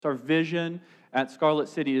Our vision at Scarlet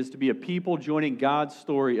City is to be a people joining God's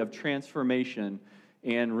story of transformation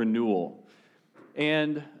and renewal.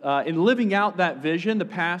 And in living out that vision, the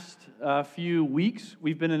past few weeks,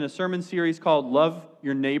 we've been in a sermon series called Love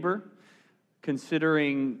Your Neighbor,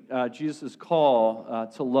 considering Jesus' call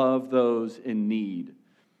to love those in need.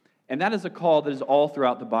 And that is a call that is all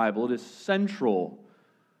throughout the Bible. It is central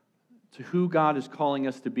to who God is calling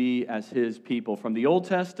us to be as His people. From the Old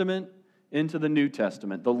Testament into the New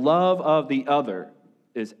Testament, the love of the other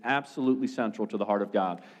is absolutely central to the heart of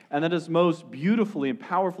God. And that is most beautifully and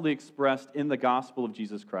powerfully expressed in the gospel of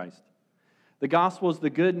Jesus Christ. The gospel is the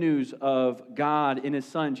good news of God in His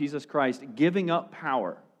Son, Jesus Christ, giving up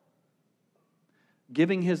power,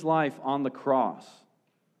 giving His life on the cross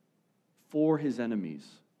for His enemies,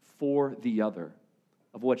 for the other,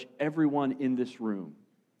 of which everyone in this room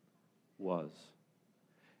was.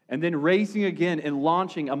 And then raising again and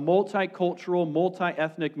launching a multicultural,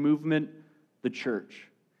 multi-ethnic movement, the church.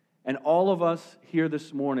 And all of us here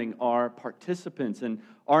this morning are participants and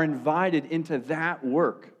are invited into that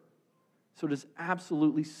work. So it is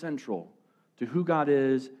absolutely central to who God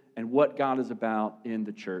is and what God is about in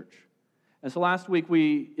the church. And so last week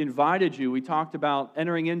we invited you, we talked about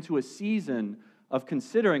entering into a season of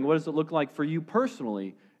considering what does it look like for you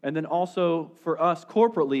personally, and then also for us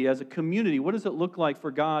corporately as a community. What does it look like for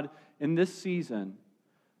God in this season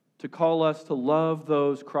to call us to love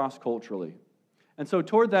those cross-culturally? And so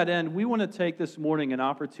toward that end, we want to take this morning an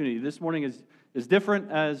opportunity. This morning is different,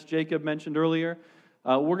 as Jacob mentioned earlier.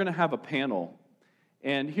 We're going to have a panel.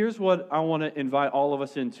 And here's what I want to invite all of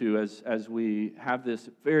us into as we have this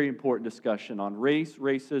very important discussion on race,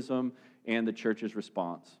 racism, and the church's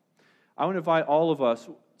response. I want to invite all of us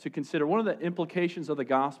to consider one of the implications of the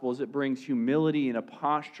gospel is it brings humility and a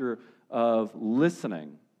posture of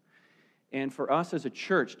listening. And for us as a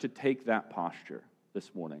church to take that posture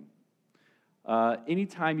this morning.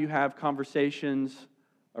 Anytime you have conversations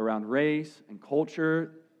around race and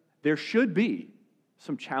culture, there should be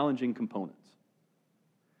some challenging components.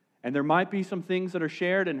 And there might be some things that are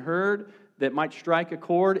shared and heard that might strike a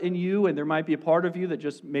chord in you, and there might be a part of you that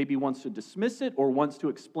just maybe wants to dismiss it or wants to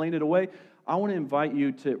explain it away. I want to invite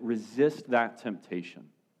you to resist that temptation,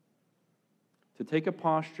 to take a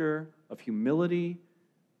posture of humility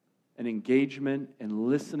and engagement and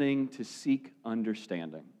listening to seek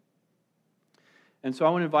understanding. And so I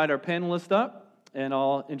want to invite our panelists up, and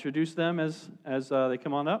I'll introduce them as they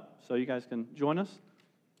come on up, so you guys can join us.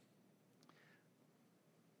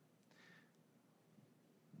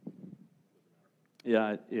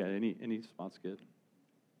 Yeah, any spot's good.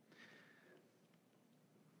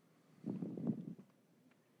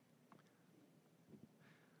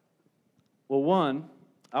 Well, one,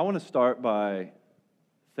 I want to start by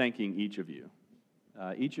thanking each of you.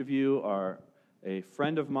 Each of you are a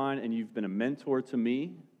friend of mine, and you've been a mentor to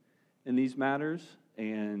me in these matters,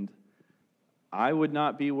 and I would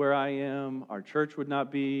not be where I am, our church would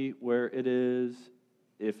not be where it is,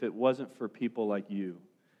 if it wasn't for people like you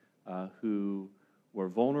who were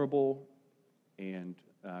vulnerable and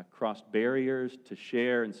crossed barriers to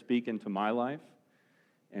share and speak into my life.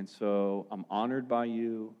 And so I'm honored by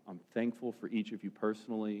you. I'm thankful for each of you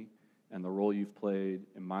personally and the role you've played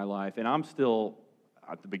in my life. And I'm still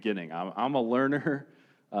at the beginning. I'm a learner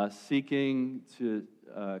seeking to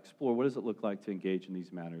explore what does it look like to engage in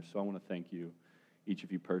these matters. So I want to thank you, each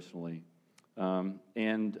of you personally.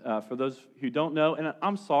 And for those who don't know, and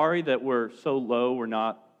I'm sorry that we're so low, we're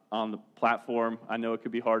not on the platform. I know it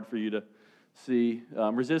could be hard for you to see.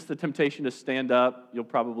 Resist the temptation to stand up. You'll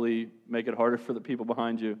probably make it harder for the people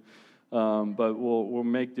behind you. But we'll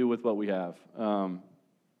make do with what we have.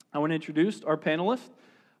 I want to introduce our panelists.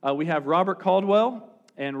 We have Robert Caldwell,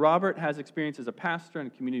 and Robert has experience as a pastor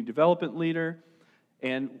and a community development leader.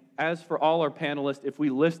 And as for all our panelists, if we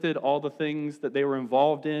listed all the things that they were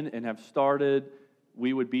involved in and have started,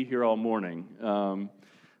 we would be here all morning.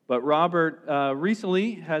 But Robert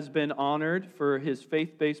recently has been honored for his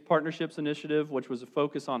faith-based partnerships initiative, which was a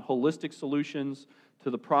focus on holistic solutions to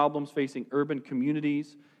the problems facing urban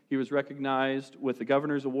communities. He was recognized with the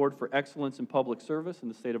Governor's Award for Excellence in Public Service in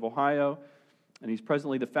the state of Ohio. And he's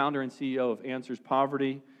presently the founder and CEO of Answers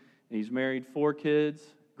Poverty. And he's married 4 kids,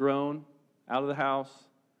 grown, out of the house.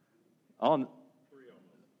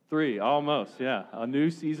 Three, almost, yeah. A new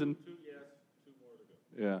season. 2 yes, 2 more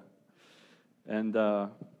to go. Yeah. And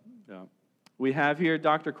we have here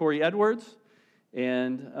Dr. Corey Edwards.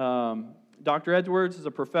 And Dr. Edwards is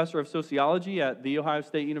a professor of sociology at The Ohio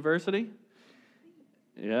State University.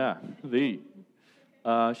 Yeah,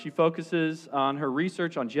 she focuses on her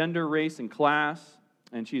research on gender, race, and class,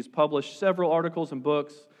 and she has published several articles and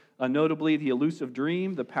books notably The Elusive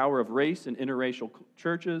Dream, The Power of Race in Interracial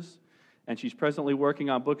Churches. And she's presently working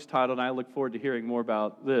on books titled, and I look forward to hearing more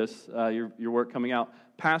about this, your work coming out,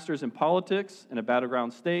 Pastors in Politics in a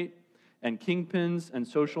Battleground State, and Kingpins and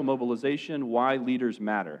Social Mobilization, Why Leaders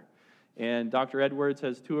Matter. And Dr. Edwards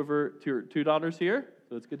has two of her two daughters here,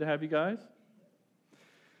 so it's good to have you guys.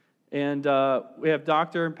 And we have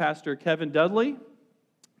Dr. and Pastor Kevin Dudley.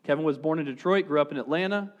 Kevin was born in Detroit, grew up in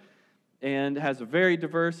Atlanta, and has very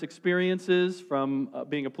diverse experiences from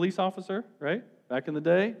being a police officer, right, back in the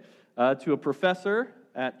day, to a professor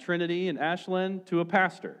at Trinity in Ashland, to a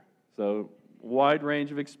pastor. So wide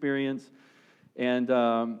range of experience. And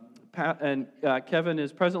Kevin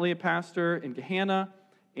is presently a pastor in Gahanna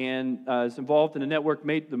and is involved in a network,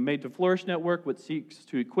 the Made to Flourish network, which seeks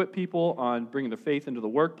to equip people on bringing their faith into the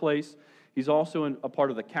workplace. He's also a part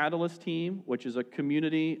of the Catalyst team, which is a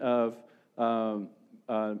community of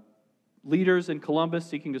leaders in Columbus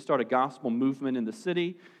seeking to start a gospel movement in the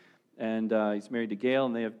city. And he's married to Gail,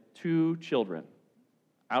 and they have 2 children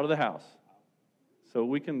out of the house.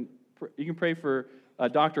 So you can pray for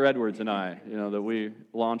Dr. Edwards and I, that we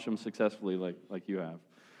launch them successfully like you have.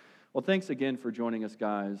 Well, thanks again for joining us,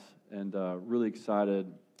 guys, and really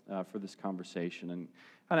excited for this conversation. And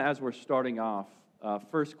kind of as we're starting off,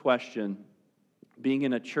 first question, being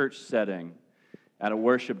in a church setting, at a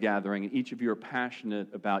worship gathering, and each of you are passionate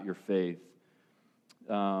about your faith.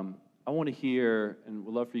 I want to hear, and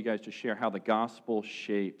would love for you guys to share how the gospel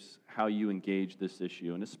shapes how you engage this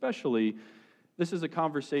issue. And especially, this is a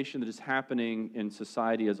conversation that is happening in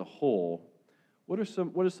society as a whole. What are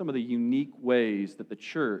some of the unique ways that the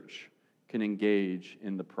church can engage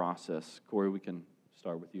in the process? Corey, we can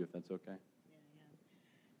start with you if that's okay.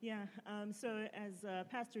 Yeah. So as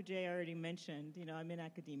Pastor Jay already mentioned, I'm in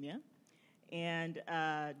academia, and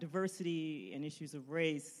diversity and issues of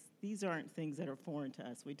race, these aren't things that are foreign to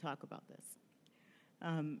us. We talk about this.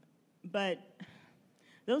 But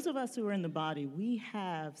those of us who are in the body, we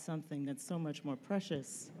have something that's so much more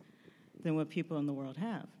precious than what people in the world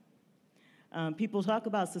have. People talk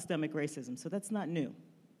about systemic racism, so that's not new.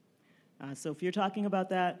 So if you're talking about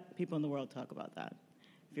that, people in the world talk about that.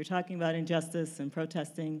 If you're talking about injustice and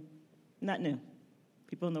protesting, not new.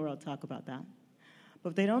 People in the world talk about that.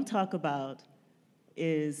 But what they don't talk about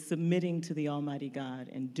is submitting to the Almighty God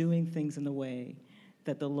and doing things in the way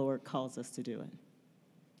that the Lord calls us to do it.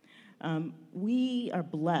 We are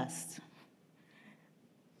blessed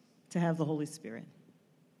to have the Holy Spirit.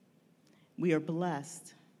 We are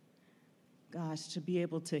blessed, to be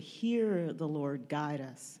able to hear the Lord guide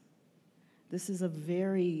us. This is a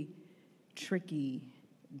very tricky,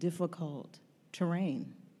 difficult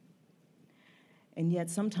terrain. And yet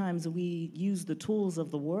sometimes we use the tools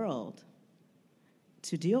of the world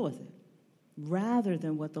to deal with it, rather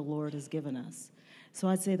than what the Lord has given us. So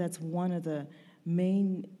I'd say that's one of the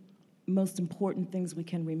most important things we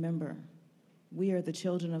can remember. We are the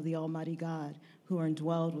children of the Almighty God who are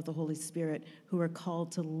indwelled with the Holy Spirit, who are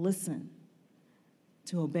called to listen,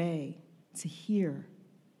 to obey, to hear,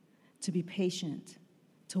 to be patient,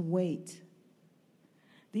 to wait.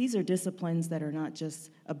 These are disciplines that are not just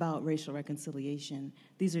about racial reconciliation.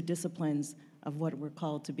 These are disciplines of what we're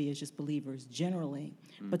called to be as just believers generally.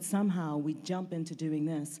 But somehow we jump into doing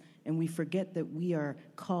this and we forget that we are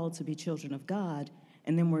called to be children of God,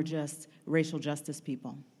 and then we're just racial justice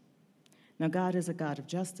people. Now, God is a God of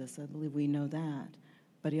justice. I believe we know that.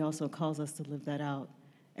 But he also calls us to live that out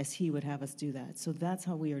as he would have us do that. So that's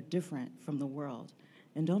how we are different from the world.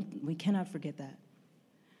 And we cannot forget that.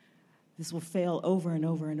 This will fail over and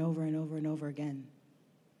over and over and over and over again.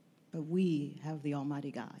 But we have the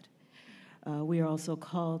Almighty God. We are also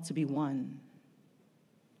called to be one.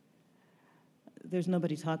 There's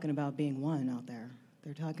nobody talking about being one out there.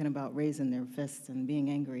 They're talking about raising their fists and being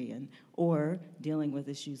angry or dealing with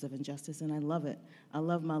issues of injustice, and I love it. I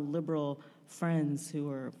love my liberal friends who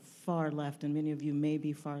are far left, and many of you may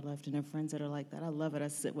be far left and have friends that are like that. I love it. I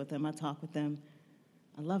sit with them. I talk with them.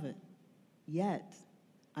 I love it. Yet,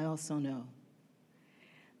 I also know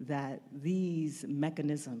that these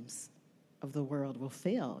mechanisms of the world will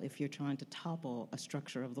fail if you're trying to topple a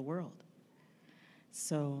structure of the world.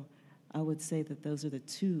 So I would say that those are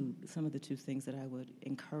some of the two things that I would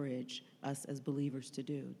encourage us as believers to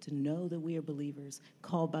do, to know that we are believers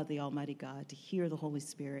called by the Almighty God, to hear the Holy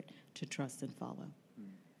Spirit, to trust and follow.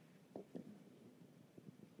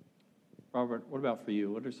 Robert, what about for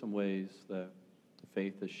you? What are some ways that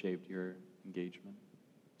faith has shaped your engagement?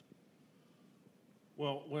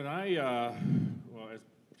 Well,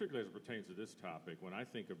 particularly as it pertains to this topic, when I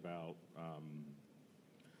think about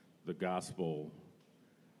the gospel,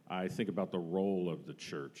 I think about the role of the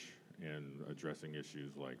church in addressing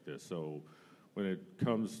issues like this. So when it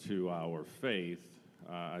comes to our faith,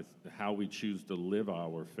 how we choose to live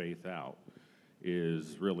our faith out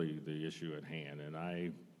is really the issue at hand.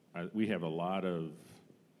 And we have a lot of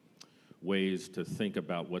ways to think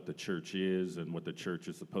about what the church is and what the church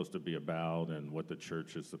is supposed to be about and what the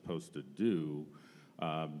church is supposed to do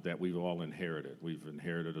that we've all inherited. We've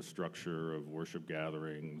inherited a structure of worship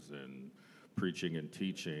gatherings and preaching and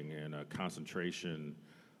teaching and a concentration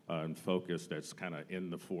and focus that's kind of in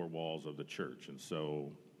the four walls of the church. And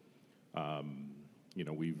so,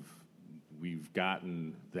 we've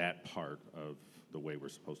gotten that part of the way we're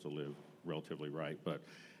supposed to live relatively right. But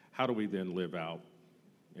how do we then live out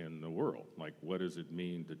in the world? Like, what does it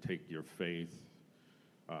mean to take your faith?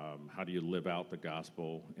 How do you live out the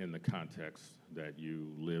gospel in the context that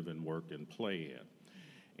you live and work and play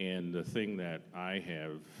in? And the thing that I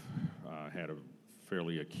have had a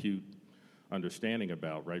fairly acute understanding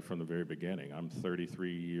about right from the very beginning. I'm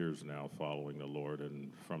 33 years now following the Lord,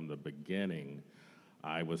 and from the beginning,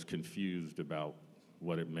 I was confused about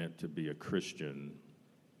what it meant to be a Christian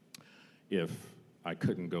if I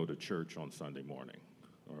couldn't go to church on Sunday morning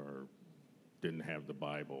or didn't have the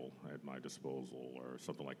Bible at my disposal or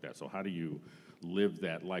something like that. So how do you live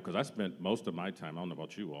that life? Because I spent most of my time, I don't know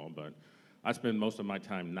about you all, but I spend most of my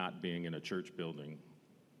time not being in a church building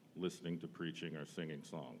listening to preaching or singing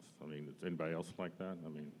songs. I mean, is anybody else like that? I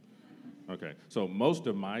mean, okay. So most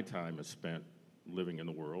of my time is spent living in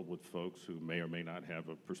the world with folks who may or may not have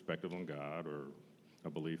a perspective on God or a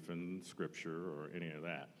belief in Scripture or any of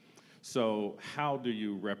that. So how do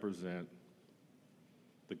you represent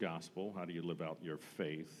the gospel? How do you live out your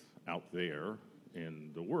faith out there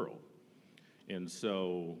in the world? And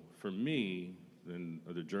so for me, then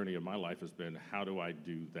the journey of my life has been, how do I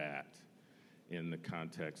do that in the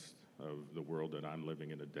context of the world that I'm living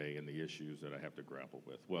in today and the issues that I have to grapple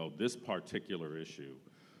with? Well, this particular issue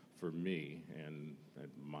for me and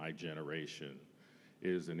my generation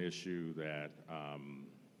is an issue that,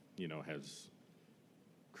 has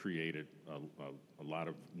created a lot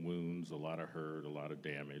of wounds, a lot of hurt, a lot of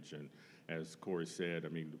damage. And as Corey said, I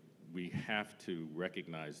mean, we have to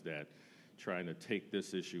recognize that trying to take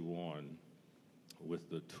this issue on with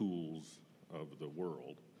the tools of the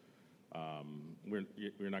world,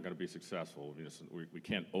 we're not going to be successful. We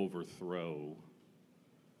can't overthrow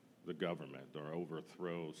the government or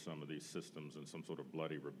overthrow some of these systems in some sort of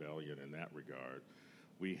bloody rebellion in that regard.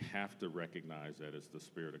 We have to recognize that it's the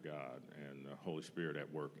Spirit of God and the Holy Spirit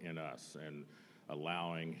at work in us and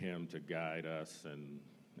allowing Him to guide us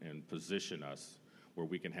and position us where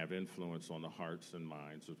we can have influence on the hearts and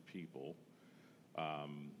minds of people.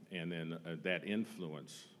 And then that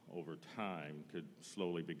influence over time could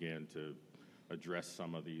slowly begin to address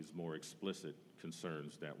some of these more explicit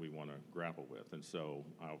concerns that we want to grapple with. And so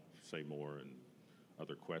I'll say more in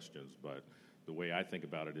other questions, but the way I think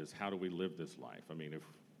about it is, how do we live this life? I mean, if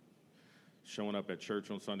showing up at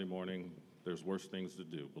church on Sunday morning, there's worse things to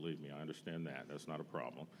do. Believe me, I understand that. That's not a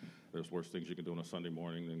problem. There's worse things you can do on a Sunday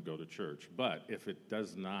morning than go to church. But if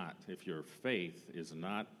your faith is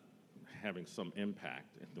not having some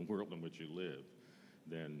impact in the world in which you live,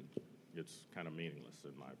 then it's kind of meaningless,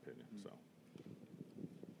 in my opinion. So,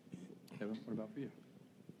 Kevin, what about for you?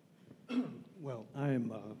 Well, I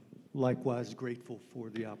am likewise grateful for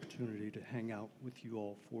the opportunity to hang out with you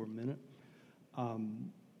all for a minute.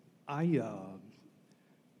 I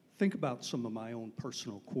think about some of my own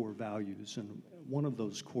personal core values, and one of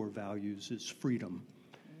those core values is freedom.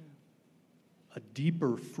 A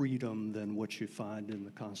deeper freedom than what you find in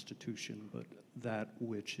the Constitution, but that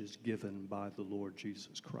which is given by the Lord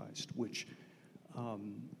Jesus Christ, which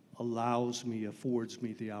affords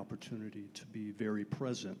me the opportunity to be very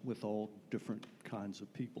present with all different kinds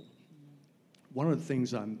of people. One of the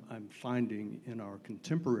things I'm finding in our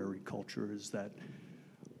contemporary culture is that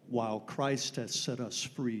while Christ has set us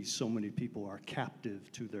free, so many people are captive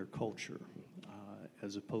to their culture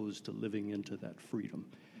as opposed to living into that freedom.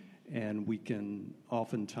 And we can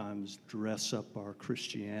oftentimes dress up our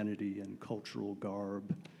Christianity in cultural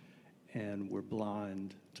garb, and we're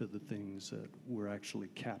blind to the things that we're actually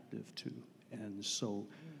captive to. And so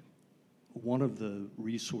one of the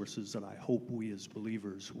resources that I hope we as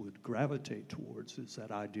believers would gravitate towards is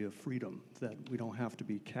that idea of freedom, that we don't have to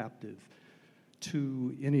be captive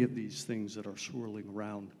to any of these things that are swirling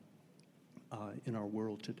around in our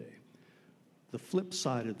world today. The flip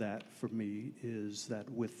side of that for me is that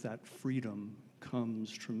with that freedom comes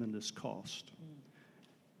tremendous cost.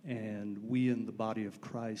 And we in the body of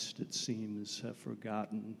Christ, it seems, have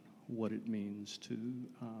forgotten what it means to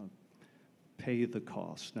pay the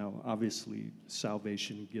cost. Now, obviously,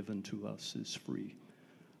 salvation given to us is free.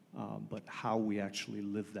 but how we actually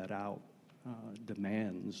live that out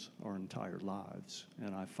demands our entire lives.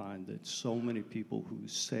 And I find that so many people who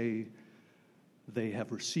say they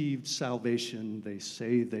have received salvation, they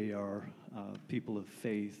say they are people of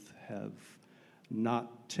faith, have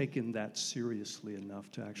not taken that seriously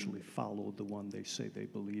enough to actually follow the one they say they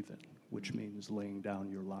believe in, which means laying down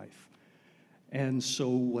your life. And so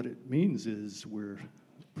what it means is we're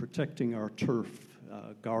protecting our turf,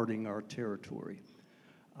 guarding our territory,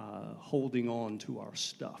 holding on to our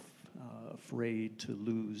stuff, afraid to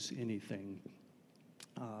lose anything.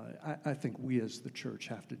 I think we as the church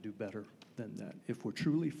have to do better than that. If we're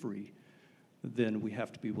truly free, then we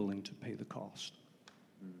have to be willing to pay the cost.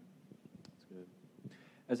 That's good.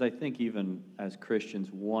 As I think even as Christians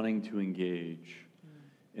wanting to engage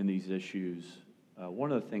in these issues,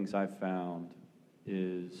 one of the things I've found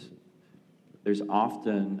is there's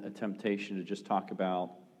often a temptation to just talk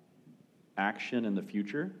about action in the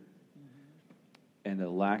future and a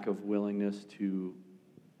lack of willingness to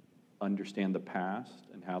understand the past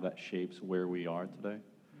and how that shapes where we are today.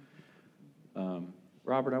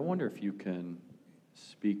 Robert, I wonder if you can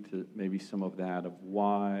speak to maybe some of that, of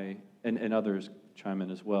why, and others chime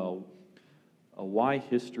in as well, why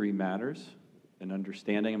history matters and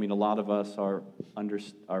understanding. I mean, a lot of us,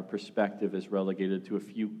 our perspective is relegated to a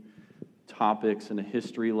few topics in a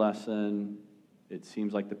history lesson. It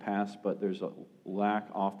seems like the past, but there's a lack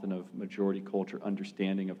often of majority culture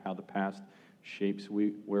understanding of how the past shapes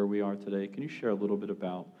where we are today. Can you share a little bit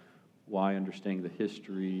about why understanding the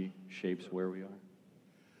history shapes where we are?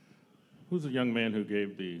 Who's the young man who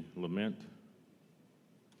gave the lament?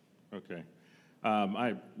 Okay.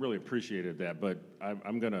 I really appreciated that, but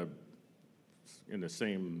I'm going to, in the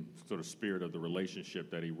same sort of spirit of the relationship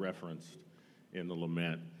that he referenced in the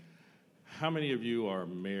lament, how many of you are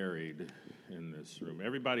married in this room?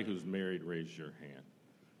 Everybody who's married, raise your hand.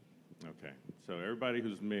 Okay, so everybody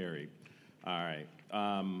who's married. All right.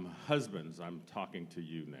 Husbands, I'm talking to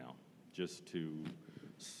you now, just to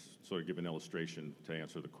sort of give an illustration to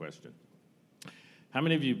answer the question. How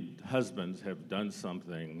many of you husbands have done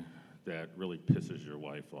something that really pisses your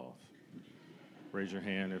wife off? Raise your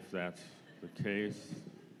hand if that's the case.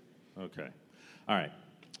 Okay. All right.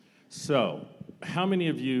 So, how many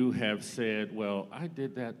of you have said, well, I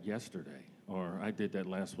did that yesterday, or I did that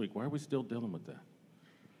last week. Why are we still dealing with that?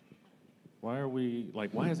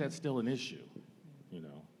 Why is that still an issue? You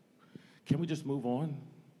know, can we just move on?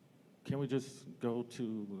 Can we just go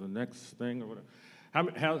to the next thing or whatever?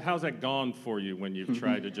 How's that gone for you when you've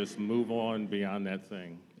tried to just move on beyond that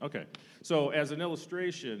thing? Okay, so as an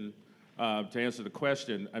illustration, to answer the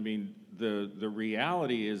question, I mean, the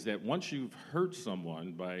reality is that once you've hurt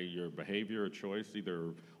someone by your behavior or choice,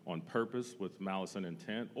 either on purpose with malice and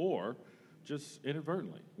intent, or just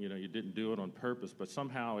inadvertently, you know, you didn't do it on purpose, but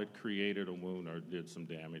somehow it created a wound or did some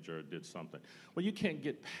damage or did something. Well, you can't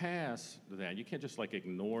get past that. You can't just like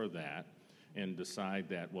ignore that and decide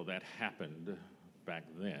that, well, that happened back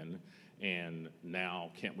then, and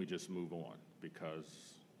now can't we just move on because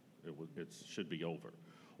it should be over.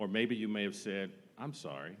 Or maybe you may have said, I'm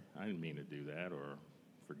sorry, I didn't mean to do that, or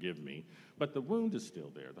forgive me. But the wound is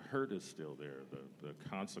still there. The hurt is still there. The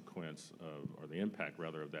consequence of, or the impact,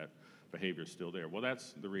 rather, of that behavior is still there. Well,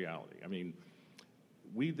 that's the reality. I mean,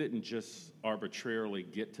 we didn't just arbitrarily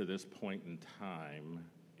get to this point in time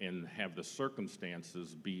and have the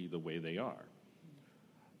circumstances be the way they are.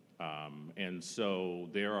 And so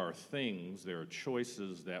there are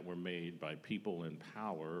choices that were made by people in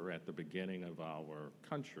power at the beginning of our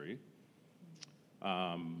country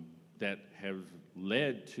that have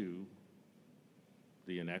led to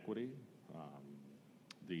the inequity,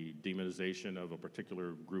 the demonization of a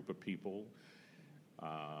particular group of people,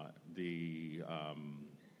 the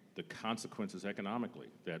consequences economically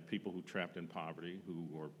that people who trapped in poverty,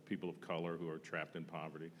 or people of color who are trapped in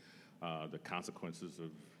poverty, the consequences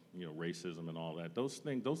of racism and all that. Those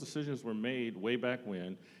decisions were made way back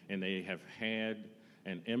when, and they have had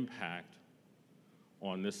an impact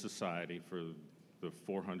on this society for the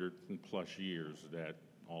 400 plus years that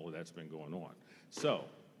all of that's been going on. So,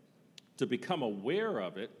 to become aware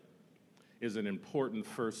of it is an important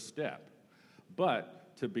first step.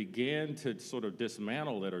 But to begin to sort of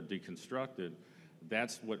dismantle it or deconstruct it,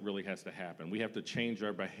 that's what really has to happen. We have to change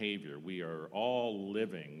our behavior. We are all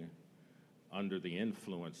living under the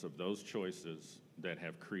influence of those choices that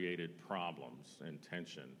have created problems and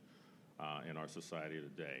tension in our society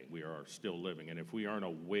today. We are still living, and if we aren't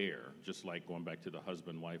aware, just like going back to the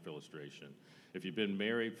husband-wife illustration, if you've been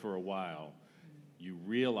married for a while, you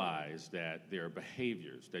realize that there are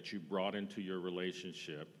behaviors that you brought into your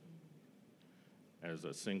relationship as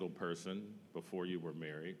a single person before you were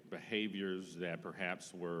married, behaviors that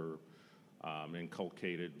perhaps were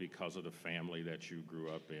inculcated because of the family that you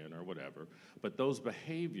grew up in or whatever. But those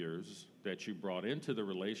behaviors that you brought into the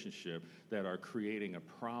relationship that are creating a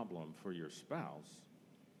problem for your spouse,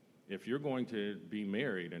 if you're going to be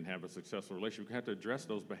married and have a successful relationship, you have to address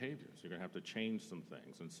those behaviors. You're going to have to change some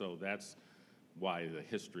things. And so that's why the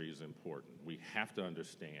history is important. We have to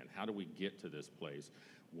understand, how do we get to this place?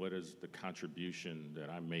 What is the contribution that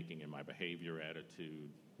I'm making in my behavior, attitude,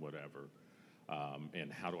 whatever?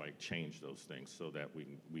 And how do I change those things so that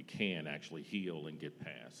we can actually heal and get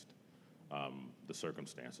past the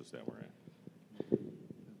circumstances that we're in?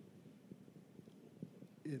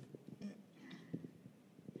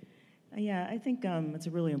 Yeah, I think it's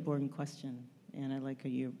a really important question, and I like how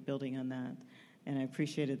you're building on that, and I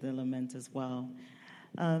appreciated the lament as well.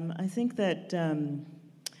 I think that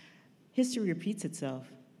history repeats itself,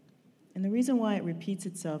 and the reason why it repeats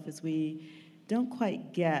itself is we don't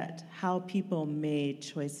quite get how people made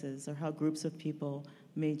choices or how groups of people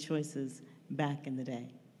made choices back in the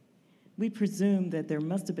day. We presume that there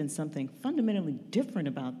must have been something fundamentally different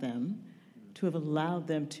about them to have allowed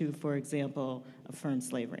them to, for example, affirm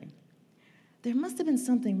slavery. There must have been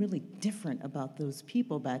something really different about those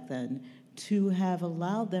people back then to have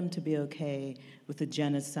allowed them to be okay with the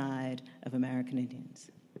genocide of American Indians.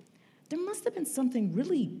 There must have been something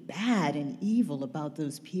really bad and evil about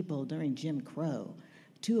those people during Jim Crow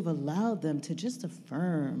to have allowed them to just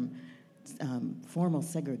affirm formal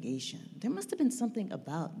segregation. There must have been something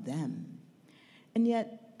about them. And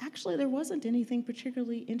yet, actually, there wasn't anything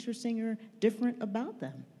particularly interesting or different about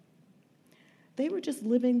them. They were just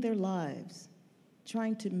living their lives,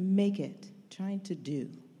 trying to make it, trying to do.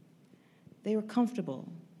 They were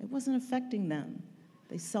comfortable. It wasn't affecting them.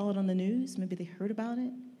 They saw it on the news, maybe they heard about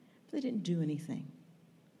it, but they didn't do anything.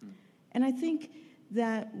 And I think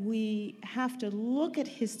that we have to look at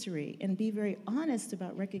history and be very honest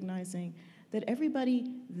about recognizing that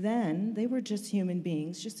everybody then, they were just human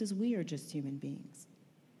beings, just as we are just human beings.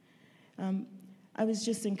 I was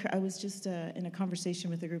just in a conversation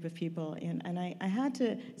with a group of people, and I had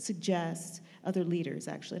to suggest, other leaders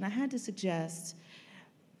actually, and I had to suggest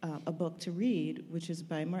a book to read, which is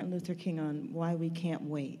by Martin Luther King on why we can't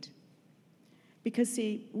wait. Because,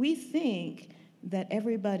 see, we think that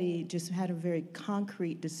everybody just had a very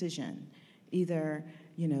concrete decision. Either,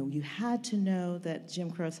 you had to know that Jim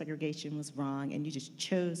Crow segregation was wrong and you just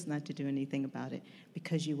chose not to do anything about it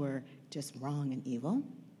because you were just wrong and evil,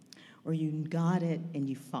 or you got it and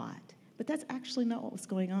you fought. But that's actually not what was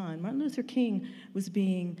going on. Martin Luther King was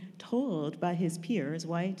being told by his peers,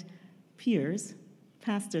 white peers,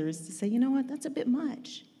 pastors, to say, you know what, that's a bit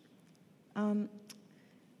much.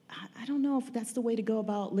 I don't know if that's the way to go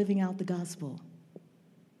about living out the gospel.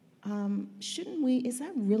 Shouldn't we, is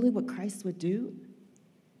that really what Christ would do?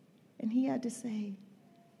 And he had to say,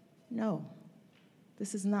 no,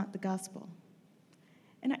 this is not the gospel.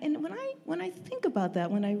 And when I think about that,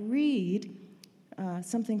 when I read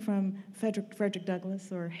something from Frederick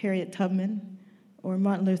Douglass or Harriet Tubman or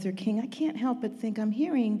Martin Luther King, I can't help but think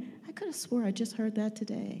I could have swore I just heard that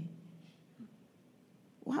today.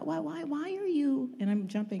 Why are you, and I'm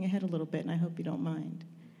jumping ahead a little bit and I hope you don't mind,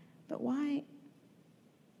 but why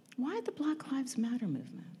the Black Lives Matter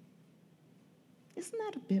movement? Isn't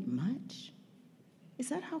that a bit much? Is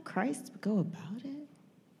that how Christ would go about it?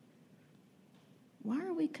 Why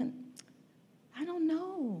are we, I don't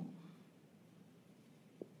know.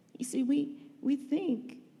 You see, we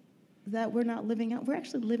think that we're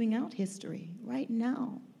actually living out history right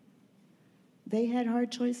now. They had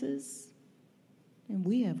hard choices, and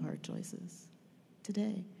we have hard choices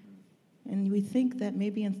today. And we think that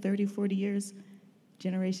maybe in 30, 40 years,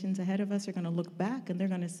 generations ahead of us are going to look back and they're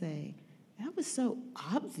going to say, that was so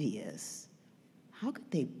obvious. How could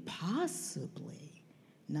they possibly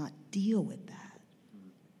not deal with that?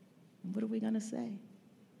 And what are we going to say?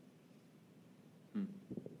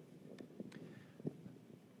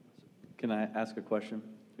 Can I ask a question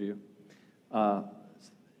for you?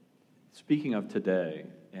 Speaking of today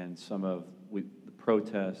and some of the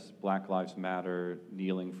protests, Black Lives Matter,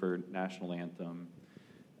 kneeling for national anthem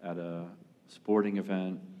at a sporting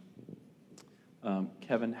event,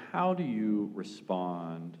 Kevin, how do you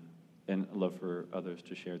respond, and I'd love for others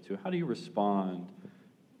to share too, how do you respond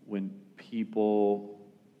when people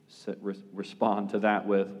respond to that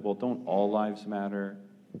with, well, don't all lives matter,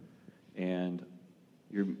 and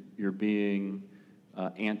you're being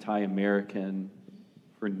anti-American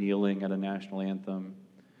for kneeling at a national anthem?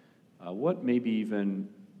 What maybe even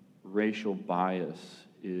racial bias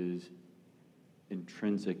is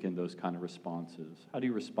intrinsic in those kind of responses? How do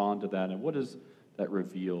you respond to that, and what does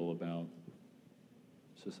reveal about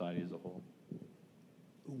society as a whole?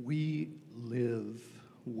 We live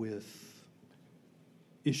with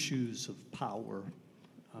issues of power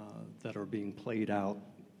that are being played out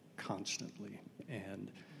constantly.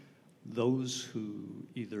 And those who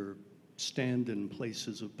either stand in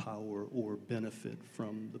places of power or benefit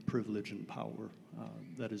from the privilege and power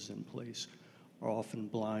that is in place are often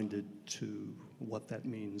blinded to what that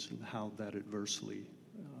means and how that adversely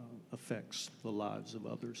affects the lives of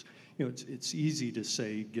others. You know, it's easy to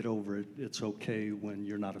say, get over it, it's okay, when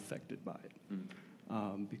you're not affected by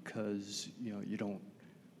it. Because, you know, you don't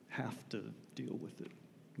have to deal with it.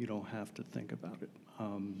 You don't have to think about it.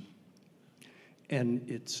 And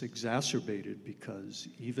it's exacerbated because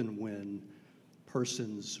even when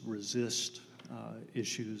persons resist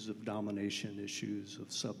issues of domination, issues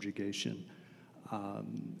of subjugation,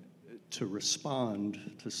 to respond,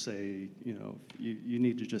 to say, you know, you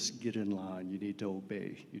need to just get in line, you need to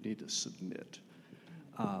obey, you need to submit.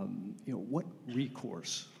 You know, what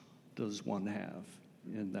recourse does one have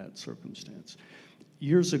in that circumstance?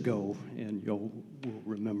 Years ago, and you'll will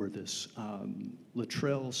remember this,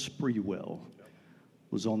 Latrell Sprewell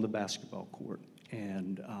was on the basketball court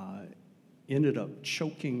and ended up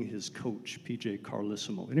choking his coach, P.J.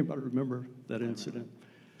 Carlissimo. Anybody remember that incident?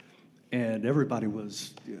 And everybody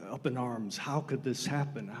was up in arms. How could this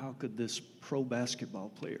happen? How could this pro basketball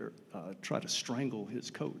player try to strangle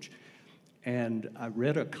his coach? And I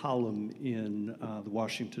read a column in the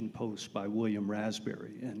Washington Post by William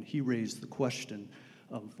Raspberry, and he raised the question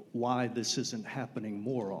of why this isn't happening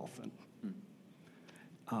more often.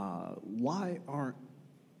 Why aren't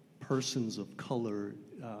persons of color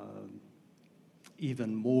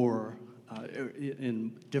even more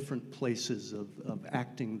in different places of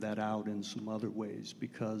acting that out in some other ways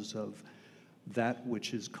because of that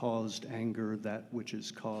which has caused anger, that which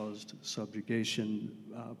has caused subjugation,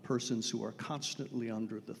 persons who are constantly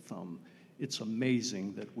under the thumb? It's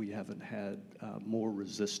amazing that we haven't had more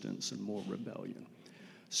resistance and more rebellion.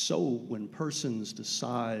 So when persons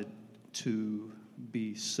decide to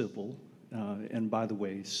be civil, and by the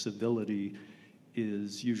way, civility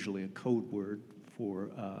is usually a code word for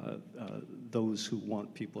those who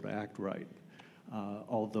want people to act right,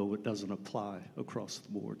 although it doesn't apply across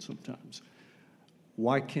the board sometimes.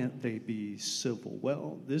 Why can't they be civil?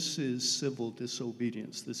 Well, this is civil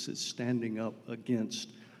disobedience. This is standing up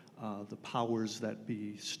against the powers that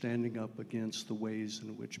be, standing up against the ways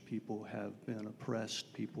in which people have been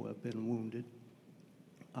oppressed, people have been wounded.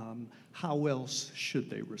 How else should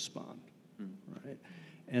they respond, right?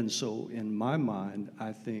 And so in my mind,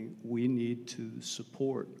 I think we need to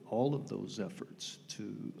support all of those efforts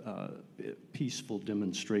to peaceful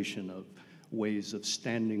demonstration of ways of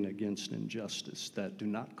standing against injustice that do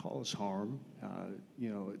not cause harm.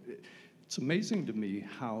 It's amazing to me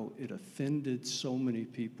how it offended so many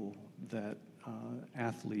people that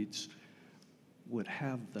athletes would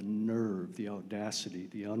have the nerve, the audacity,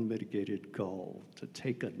 the unmitigated gall to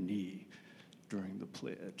take a knee during the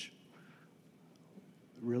pledge.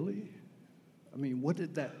 Really? I mean, what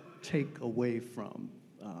did that take away from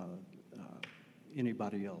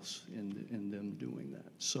anybody else in them doing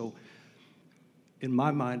that? So in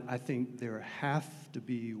my mind, I think there have to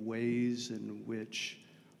be ways in which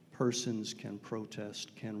persons can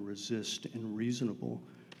protest, can resist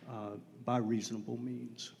by reasonable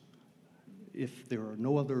means, if there are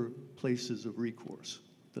no other places of recourse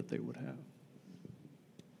that they would have.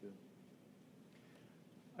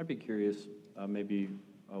 I'd be curious, maybe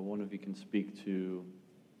one of you can speak to,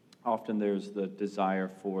 often there's the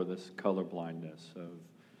desire for this colorblindness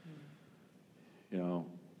of,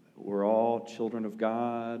 we're all children of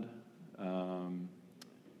God.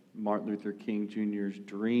 Martin Luther King Jr.'s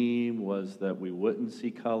dream was that we wouldn't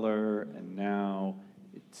see color, and now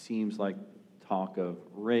it seems like talk of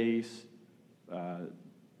race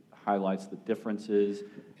highlights the differences.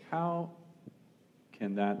 How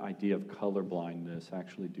can that idea of colorblindness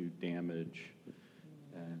actually do damage?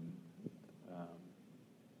 And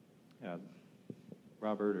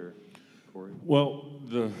Robert or Corey? Well,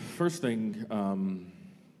 the first thing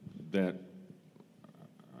that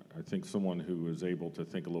I think someone who is able to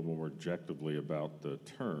think a little more objectively about the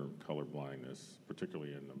term colorblindness,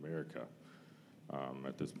 particularly in America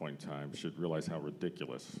at this point in time, should realize how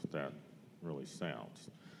ridiculous that really sounds.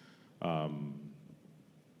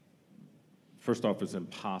 First off, it's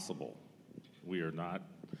impossible. We are not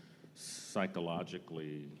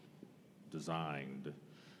psychologically designed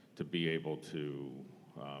to be able to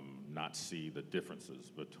not see the differences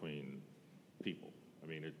between people. I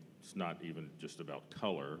mean, it's not even just about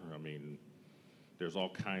color. I mean, there's all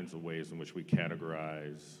kinds of ways in which we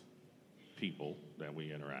categorize people that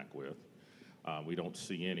we interact with. We don't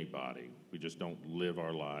see anybody. We just don't live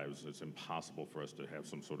our lives. It's impossible for us to have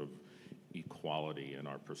some sort of equality in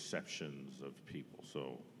our perceptions of people.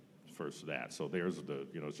 So first that. So there's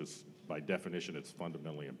it's just by definition, it's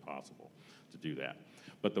fundamentally impossible to do that.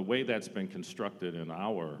 But the way that's been constructed in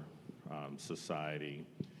our society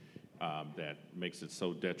that makes it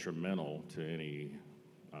so detrimental to any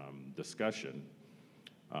discussion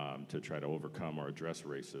to try to overcome or address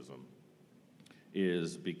racism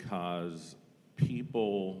is because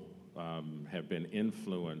people have been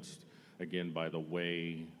influenced, again, by the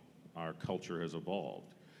way our culture has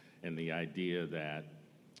evolved, and the idea that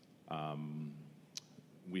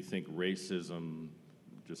we think racism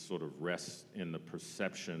just sort of rests in the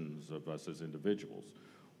perceptions of us as individuals.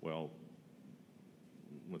 Well,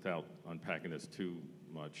 without unpacking this too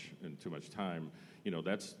much in too much time,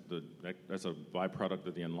 that's a byproduct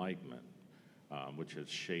of the Enlightenment, which has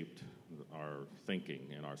shaped our thinking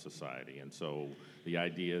in our society. And so the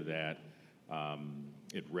idea that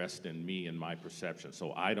it rests in me and my perception.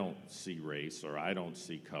 So I don't see race, or I don't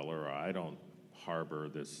see color, or I don't harbor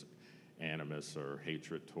this animus or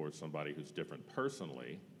hatred towards somebody who's different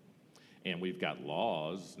personally. And we've got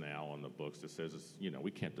laws now on the books that says,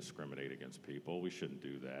 we can't discriminate against people. We shouldn't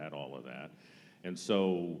do that, all of that. And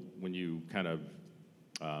so when you kind of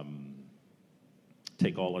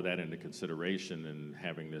take all of that into consideration and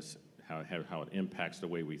having this, how it impacts the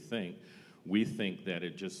way we think that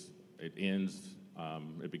it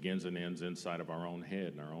begins and ends inside of our own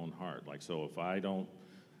head and our own heart. Like, so if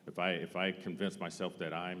I convince myself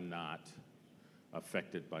that I'm not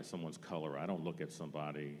affected by someone's color, I don't look at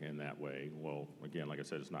somebody in that way. Well, again, like I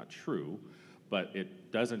said, it's not true, but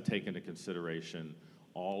it doesn't take into consideration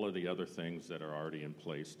all of the other things that are already in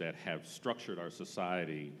place that have structured our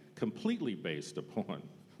society completely based upon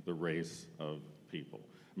the race of people.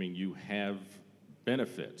 I mean, you have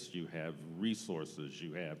benefits, you have resources,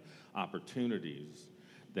 you have opportunities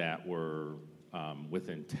that were with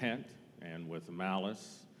intent and with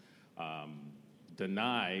malice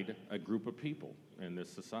denied a group of people in this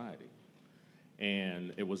society.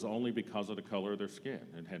 And it was only because of the color of their skin.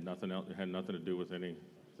 It had nothing else, it had nothing to do with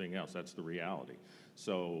anything else. That's the reality.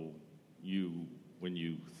 So when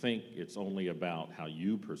you think it's only about how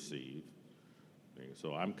you perceive,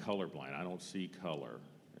 so I'm colorblind, I don't see color,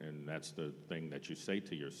 and that's the thing that you say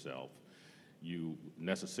to yourself, you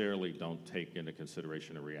necessarily don't take into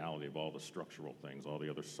consideration the reality of all the structural things, all the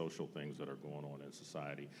other social things that are going on in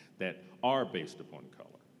society that are based upon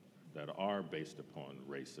color, that are based upon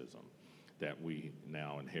racism, that we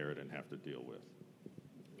now inherit and have to deal with.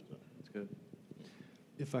 That's good.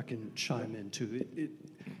 If I can chime in too,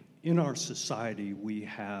 in our society we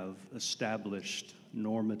have established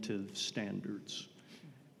normative standards,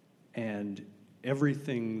 and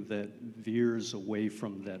everything that veers away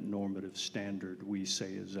from that normative standard we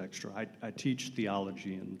say is extra. I teach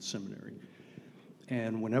theology in seminary,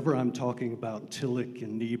 and whenever I'm talking about Tillich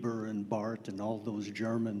and Niebuhr and Barth and all those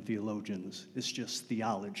German theologians, it's just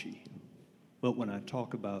theology. But when I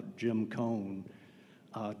talk about Jim Cone,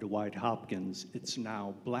 Dwight Hopkins, it's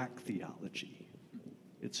now black theology.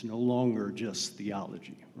 It's no longer just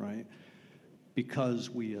theology, right? Because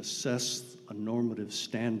we assess a normative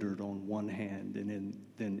standard on one hand, and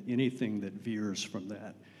then anything that veers from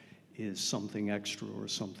that is something extra or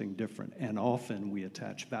something different. And often we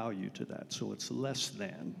attach value to that, so it's less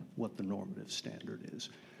than what the normative standard is.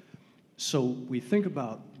 So we think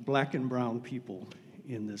about black and brown people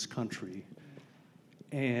in this country,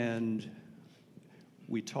 and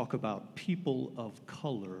we talk about people of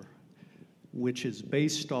color, which is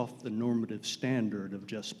based off the normative standard of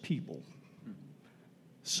just people.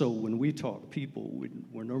 So when we talk people,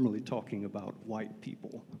 we're normally talking about white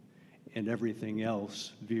people, and everything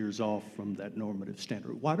else veers off from that normative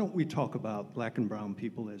standard. Why don't we talk about black and brown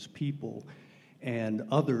people as people and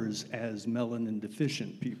others as melanin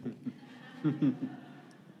deficient people?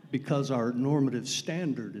 Because our normative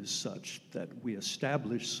standard is such that we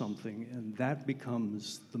establish something, and that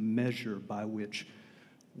becomes the measure by which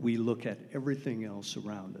we look at everything else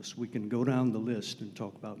around us. We can go down the list and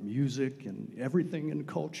talk about music and everything in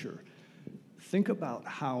culture. Think about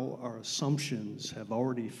how our assumptions have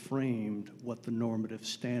already framed what the normative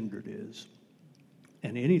standard is.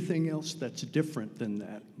 And anything else that's different than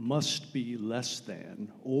that must be less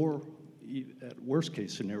than, or at worst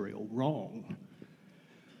case scenario, wrong.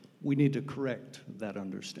 We need to correct that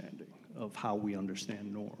understanding of how we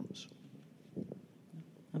understand norms.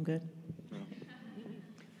 I'm good.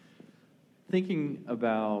 Thinking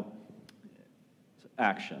about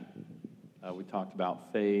action, we talked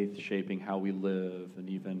about faith shaping how we live, and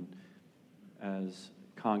even as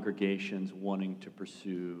congregations wanting to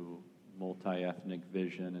pursue multi-ethnic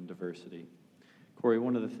vision and diversity. Corey,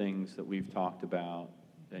 one of the things that we've talked about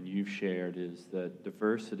and you've shared is that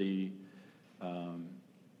diversity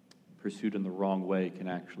pursued in the wrong way can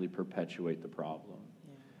actually perpetuate the problem.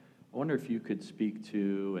 Yeah. I wonder if you could speak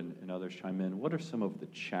to, and others chime in, what are some of the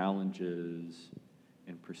challenges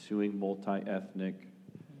in pursuing multi-ethnic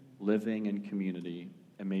living and community,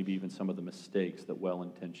 and maybe even some of the mistakes that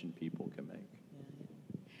well-intentioned people can make?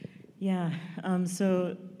 Yeah,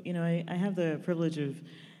 so, I have the privilege of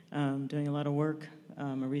doing a lot of work,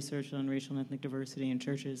 research on racial and ethnic diversity in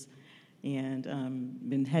churches, and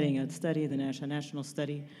been heading a study, the national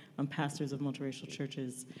study on pastors of multiracial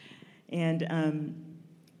churches. And,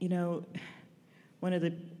 one of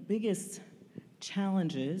the biggest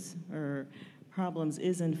challenges or problems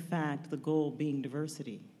is, in fact, the goal being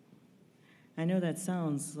diversity. I know that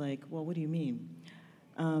sounds like, well, what do you mean?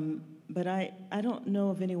 But I don't know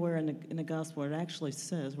of anywhere in the gospel where it actually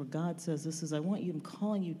says, where God says, I'm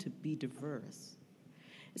calling you to be diverse.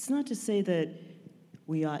 It's not to say that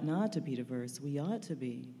we ought not to be diverse. We ought to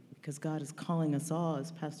be, because God is calling us all,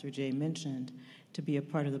 as Pastor Jay mentioned, to be a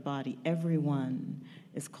part of the body. Everyone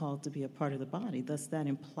is called to be a part of the body. Thus, that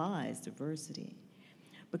implies diversity.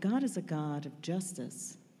 But God is a God of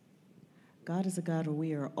justice. God is a God where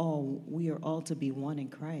we are all to be one in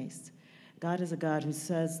Christ. God is a God who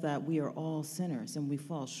says that we are all sinners and we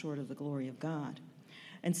fall short of the glory of God.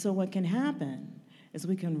 And so what can happen is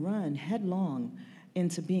we can run headlong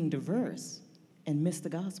into being diverse and miss the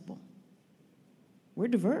gospel. We're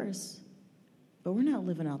diverse, but we're not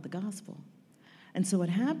living out the gospel. And so what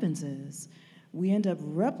happens is we end up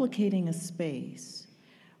replicating a space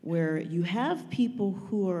where you have people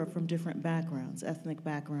who are from different backgrounds, ethnic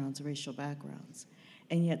backgrounds, racial backgrounds,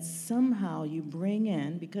 and yet somehow you bring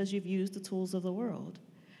in, because you've used the tools of the world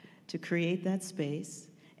to create that space,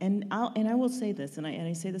 and I will say this, and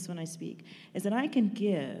I say this when I speak, is that I can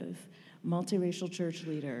give multiracial church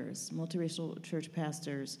leaders, multiracial church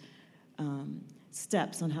pastors,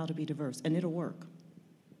 steps on how to be diverse, and it'll work.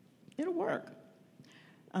 It'll work.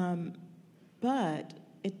 But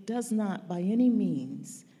it does not by any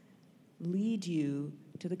means lead you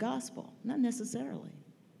to the gospel, not necessarily.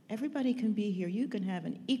 Everybody can be here. You can have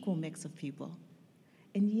an equal mix of people,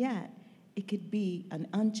 and yet it could be an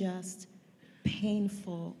unjust,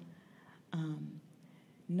 painful,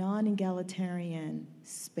 non-egalitarian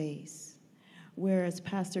space, where, as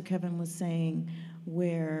Pastor Kevin was saying,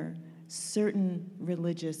 where certain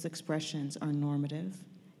religious expressions are normative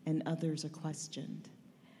and others are questioned,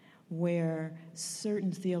 where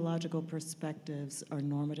certain theological perspectives are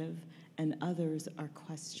normative and others are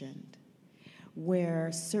questioned,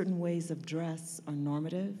 where certain ways of dress are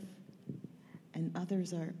normative and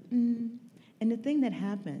others are, And the thing that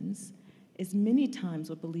happens is many times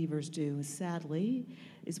what believers do is, sadly,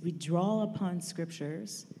 is we draw upon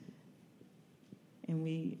scriptures and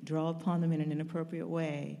we draw upon them in an inappropriate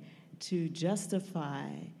way to justify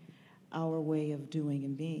our way of doing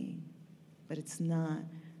and being. But it's not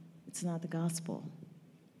the gospel.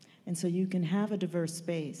 And so you can have a diverse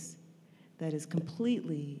space that is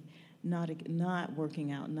completely not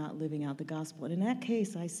working out, not living out the gospel. And in that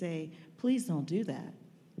case, I say, please don't do that.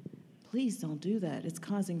 Please don't do that. It's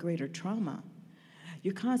causing greater trauma.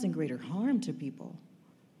 You're causing greater harm to people,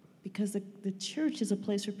 because the church is a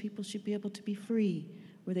place where people should be able to be free,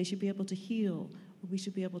 where they should be able to heal, where we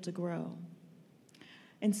should be able to grow.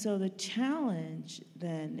 And so the challenge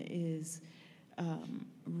then is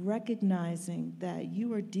recognizing that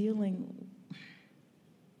you are dealing,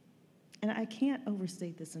 and I can't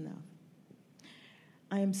overstate this enough.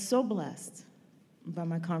 I am so blessed by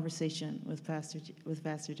my conversation with Pastor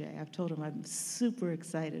Jay. I've told him I'm super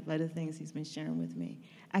excited by the things he's been sharing with me.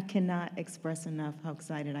 I cannot express enough how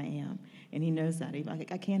excited I am, and he knows that. I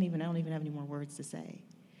don't even have any more words to say.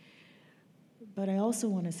 But I also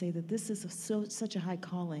want to say that this is such a high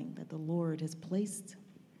calling that the Lord has placed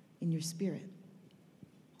in your spirit,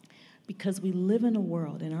 because we live in a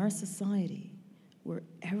world, in our society, where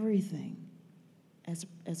everything,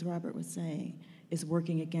 as Robert was saying, is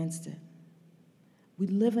working against it. We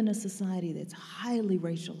live in a society that's highly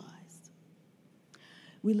racialized.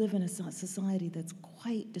 We live in a society that's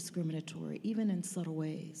quite discriminatory, even in subtle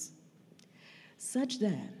ways. Such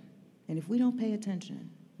that, and if we don't pay attention,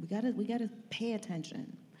 we gotta pay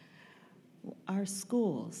attention. Our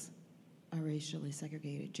schools are racially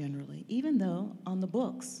segregated generally, even though on the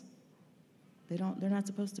books they're not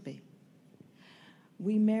supposed to be.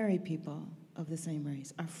 We marry people of the same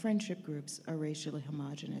race. Our friendship groups are racially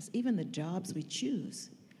homogenous. Even the jobs we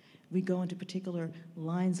choose, we go into particular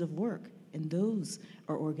lines of work, and those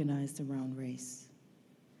are organized around race.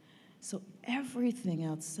 So everything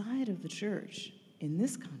outside of the church in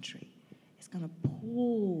this country is going to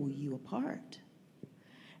pull you apart.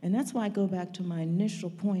 And that's why I go back to my initial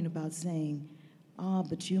point about saying,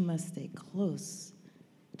 but you must stay close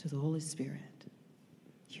to the Holy Spirit.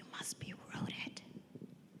 You must be rooted.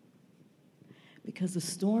 Because the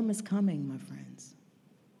storm is coming, my friends.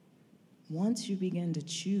 Once you begin to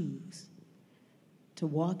choose to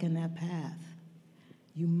walk in that path,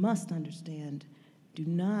 you must understand, do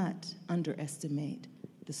not underestimate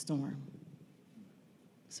the storm.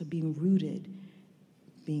 So being rooted,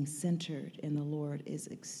 being centered in the Lord is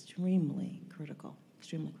extremely critical,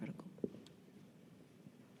 extremely critical.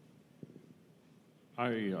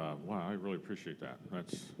 I really appreciate that.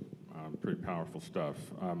 That's pretty powerful stuff.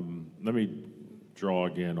 Let me draw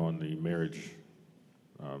again on the marriage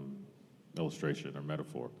illustration or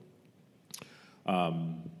metaphor.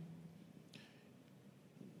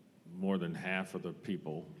 More than half of the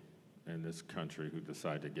people in this country who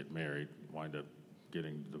decide to get married wind up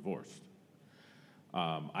getting divorced.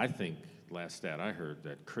 I think, last stat I heard,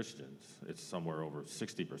 that Christians, it's somewhere over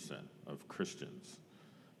 60% of Christians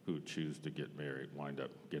who choose to get married wind up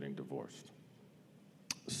getting divorced.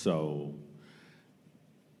 So,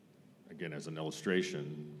 again, as an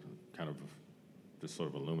illustration, kind of just sort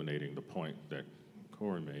of illuminating the point that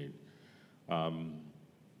Corey made,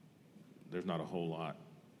 there's not a whole lot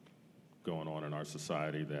going on in our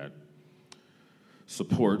society that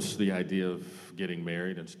supports the idea of getting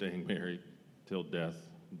married and staying married till death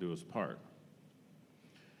do us part.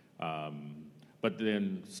 But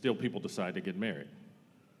then still people decide to get married.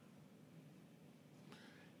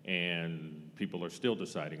 And people are still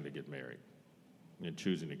deciding to get married and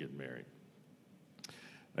choosing to get married.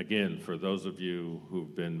 Again, for those of you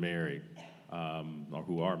who've been married or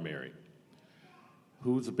who are married,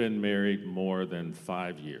 who's been married more than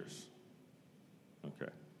 5 years?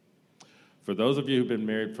 Okay. For those of you who've been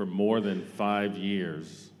married for more than 5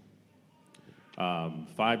 years,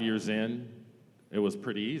 5 years in, it was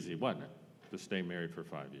pretty easy, wasn't it, to stay married for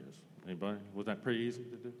 5 years? Anybody? Was that pretty easy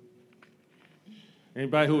to do?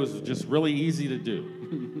 Anybody who was just really easy to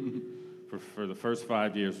do for the first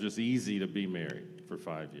 5 years, just easy to be married for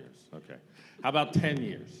 5 years? Okay. How about 10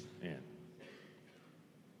 years in?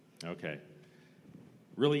 Okay.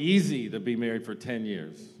 Really easy to be married for 10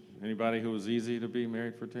 years. Anybody who was easy to be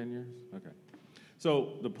married for 10 years? Okay.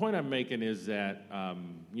 So the point I'm making is that,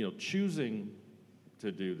 choosing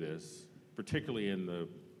to do this, particularly in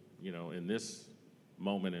in this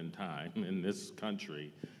moment in time, in this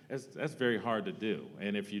country, that's very hard to do.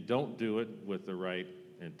 And if you don't do it with the right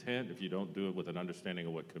intent, if you don't do it with an understanding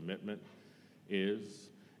of what commitment is,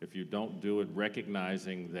 if you don't do it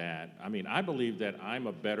recognizing that, I believe that I'm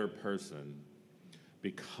a better person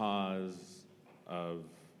because of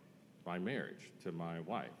my marriage to my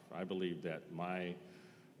wife. I believe that my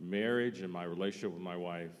marriage and my relationship with my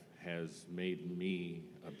wife has made me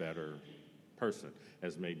a better person,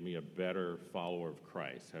 has made me a better follower of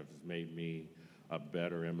Christ, has made me a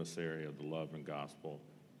better emissary of the love and gospel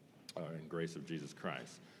and grace of Jesus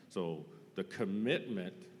Christ. So the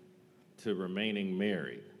commitment to remaining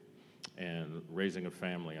married and raising a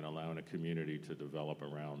family and allowing a community to develop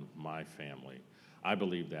around my family, I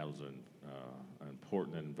believe that was an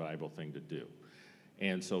important and valuable thing to do.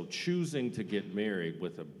 And so choosing to get married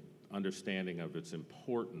with an understanding of its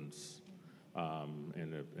importance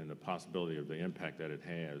and the possibility of the impact that it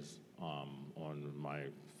has on my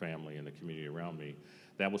family and the community around me,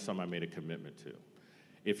 that was something I made a commitment to.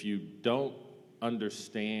 If you don't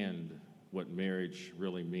understand what marriage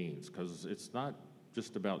really means, because it's not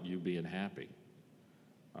just about you being happy.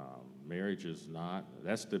 Marriage is not,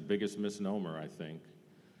 that's the biggest misnomer, I think.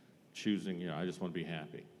 Choosing, I just want to be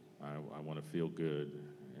happy. I want to feel good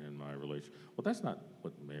in my relationship. Well, that's not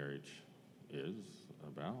what marriage is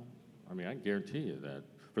about. I guarantee you that.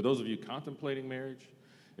 For those of you contemplating marriage,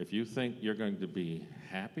 if you think you're going to be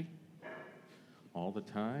happy all the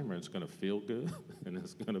time, or it's going to feel good, and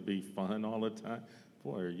it's going to be fun all the time,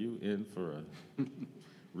 boy, are you in for a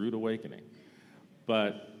rude awakening.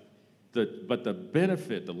 But the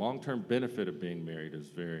benefit, the long-term benefit of being married is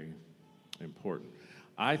very important.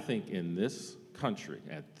 I think in this country,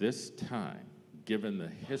 at this time, given the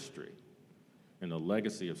history and the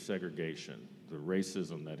legacy of segregation, the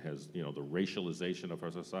racism that has, the racialization of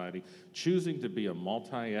our society, choosing to be a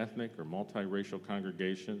multi-ethnic or multiracial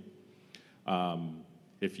congregation,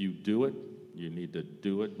 if you do it, you need to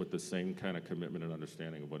do it with the same kind of commitment and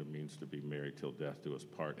understanding of what it means to be married till death do us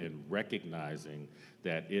part, and recognizing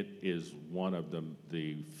that it is one of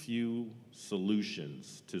the few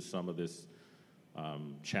solutions to some of this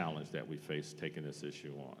challenge that we face taking this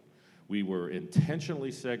issue on. we were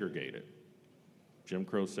intentionally segregated. Jim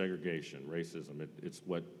Crow segregation, racism, it's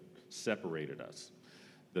what separated us.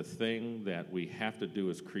 The thing that we have to do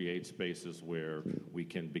is create spaces where we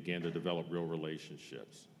can begin to develop real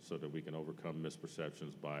relationships so that we can overcome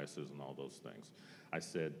misperceptions, biases, and all those things. I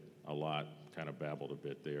said a lot, kind of babbled a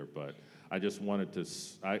bit there, but I just wanted to,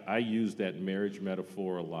 I use that marriage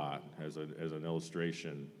metaphor a lot as an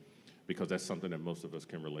illustration because that's something that most of us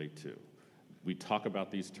can relate to. We talk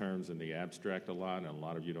about these terms in the abstract a lot, and a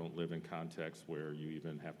lot of you don't live in contexts where you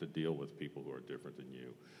even have to deal with people who are different than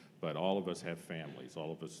you. But all of us have families.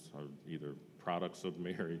 All of us are either products of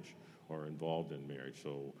marriage or involved in marriage.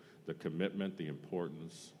 So the commitment, the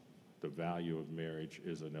importance, the value of marriage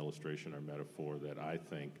is an illustration or metaphor that I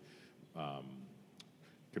think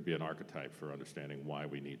could be an archetype for understanding why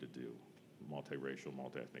we need to do multiracial,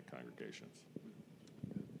 multi-ethnic congregations.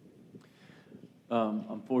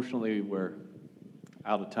 Unfortunately, we're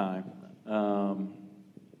out of time.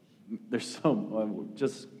 There's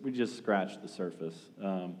we just scratched the surface.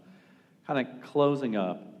 Kind of closing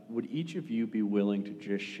up, would each of you be willing to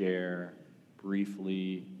just share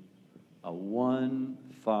briefly a one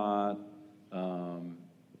thought,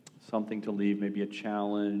 something to leave, maybe a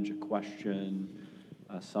challenge, a question,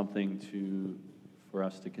 something for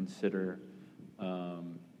us to consider,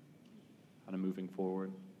 kind of moving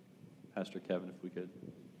forward? Pastor Kevin, if we could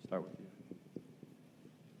start with you.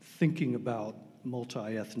 Thinking about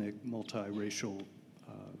multi-ethnic, multiracial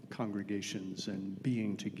congregations and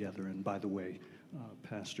being together. And by the way,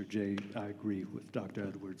 Pastor Jay, I agree with Dr.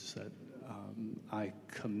 Edwards that I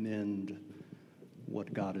commend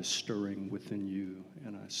what God is stirring within you,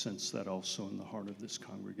 and I sense that also in the heart of this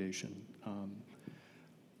congregation.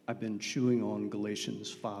 I've been chewing on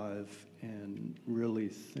Galatians 5 and really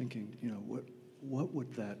thinking, what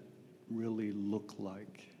would that really look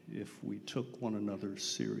like if we took one another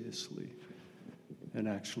seriously and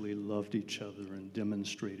actually loved each other and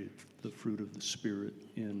demonstrated the fruit of the Spirit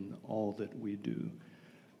in all that we do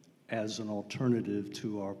as an alternative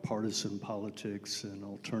to our partisan politics and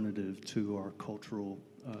alternative to our cultural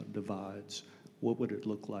divides? What would it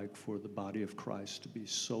look like for the body of Christ to be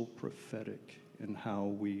so prophetic in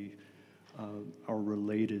how we are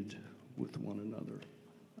related with one another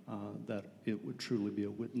that it would truly be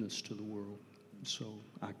a witness to the world? So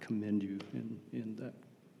I commend you in that.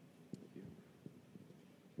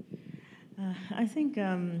 I think,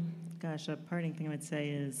 a parting thing I would say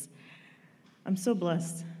is I'm so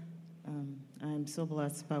blessed. I'm so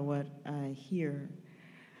blessed by what I hear,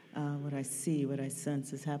 what I see, what I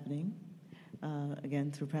sense is happening.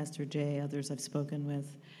 Again, through Pastor Jay, others I've spoken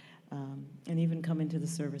with, and even coming to the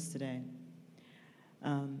service today.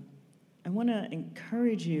 I want to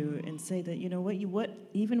encourage you and say that,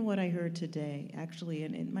 even what I heard today, actually,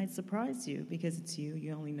 and it might surprise you because it's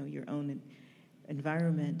you only know your own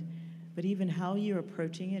environment, but even how you're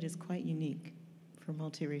approaching it is quite unique for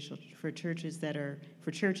multiracial, for churches,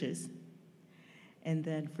 and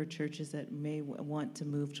then for churches that may want to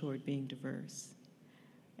move toward being diverse.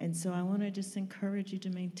 And so I want to just encourage you to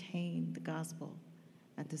maintain the gospel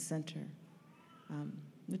at the center,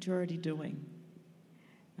 which you're already doing,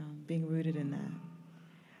 being rooted in that.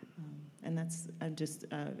 And I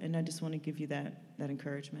just want to give you that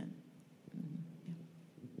encouragement.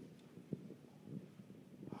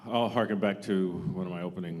 I'll harken back to one of my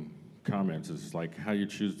opening comments. It's like how you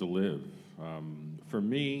choose to live. For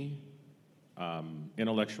me,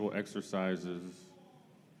 intellectual exercises,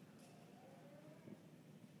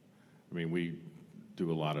 we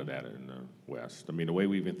do a lot of that in the West. The way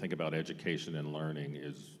we even think about education and learning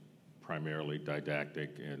is primarily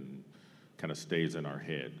didactic and kind of stays in our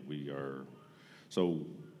head.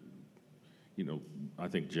 I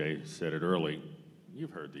think Jay said it early.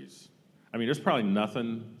 You've heard these. There's probably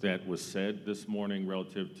nothing that was said this morning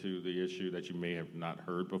relative to the issue that you may have not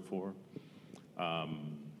heard before.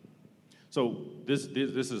 So this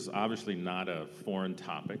is obviously not a foreign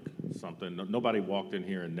topic, something, nobody walked in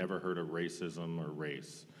here and never heard of racism or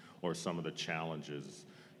race or some of the challenges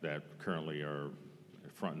that currently are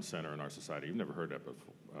front and center in our society. You've never heard that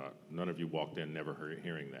before. None of you walked in never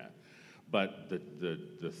hearing that. But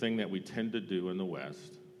the thing that we tend to do in the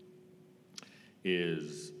West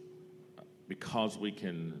is, because we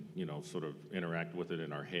can, sort of interact with it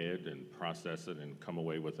in our head and process it and come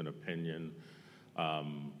away with an opinion,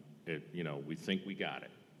 we think we got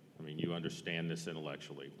it. You understand this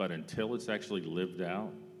intellectually. But until it's actually lived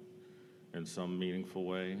out in some meaningful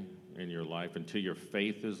way in your life, until your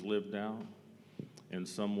faith is lived out in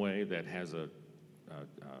some way that has a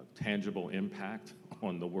tangible impact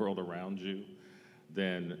on the world around you,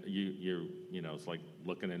 then it's like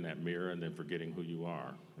looking in that mirror and then forgetting who you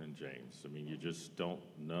are in James. I mean, you just don't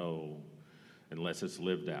know unless it's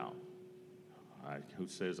lived out. Who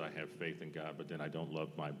says I have faith in God, but then I don't love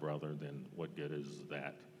my brother, then what good is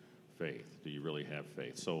that faith? Do you really have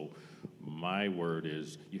faith? So my word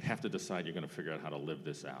is you have to decide you're going to figure out how to live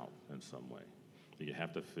this out in some way. You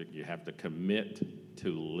have to commit to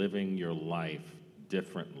living your life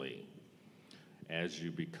differently as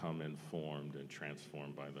you become informed and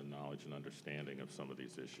transformed by the knowledge and understanding of some of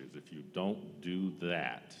these issues. If you don't do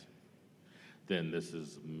that, then this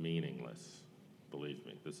is meaningless. Believe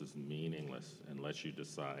me, this is meaningless unless you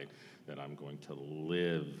decide that I'm going to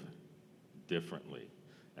live differently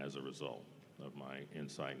as a result of my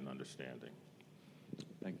insight and understanding.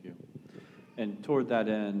 Thank you. And toward that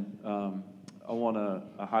end, I want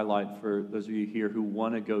to highlight for those of you here who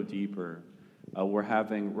want to go deeper,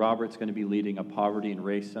 Robert's going to be leading a poverty and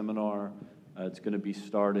race seminar. It's going to be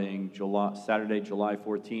starting Saturday, July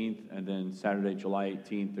 14th, and then Saturday, July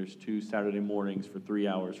 18th. There's 2 Saturday mornings for 3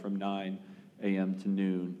 hours from 9 a.m. to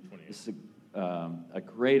noon. This is a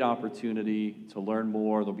great opportunity to learn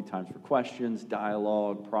more. There'll be times for questions,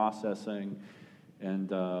 dialogue, processing,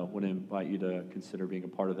 and I want to invite you to consider being a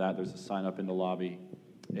part of that. There's a sign up in the lobby.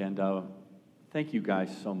 And thank you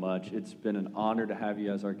guys so much. It's been an honor to have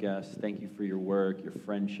you as our guests. Thank you for your work, your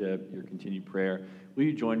friendship, your continued prayer. Will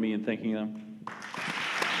you join me in thanking them?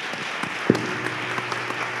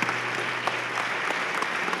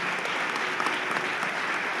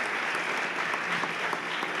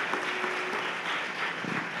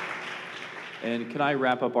 And can I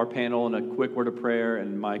wrap up our panel in a quick word of prayer,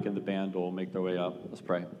 and Mike and the band will make their way up. Let's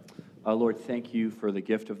pray. Lord, thank you for the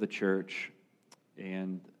gift of the church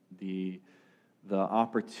and the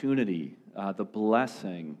opportunity, the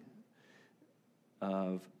blessing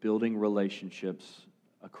of building relationships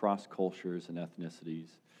across cultures and ethnicities.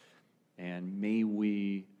 And may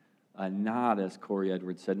we not, as Corey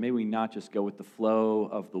Edwards said, may we not just go with the flow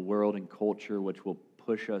of the world and culture, which will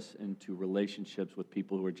push us into relationships with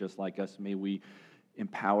people who are just like us. May we,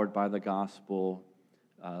 empowered by the gospel,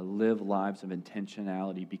 live lives of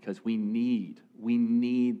intentionality, because we need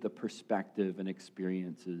the perspective and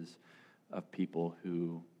experiences of people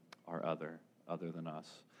who are other than us.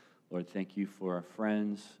 Lord, thank you for our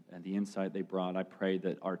friends and the insight they brought. I pray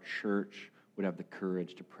that our church would have the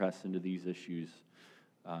courage to press into these issues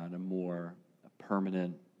in a more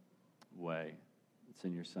permanent way. It's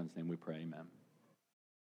in your Son's name we pray, amen.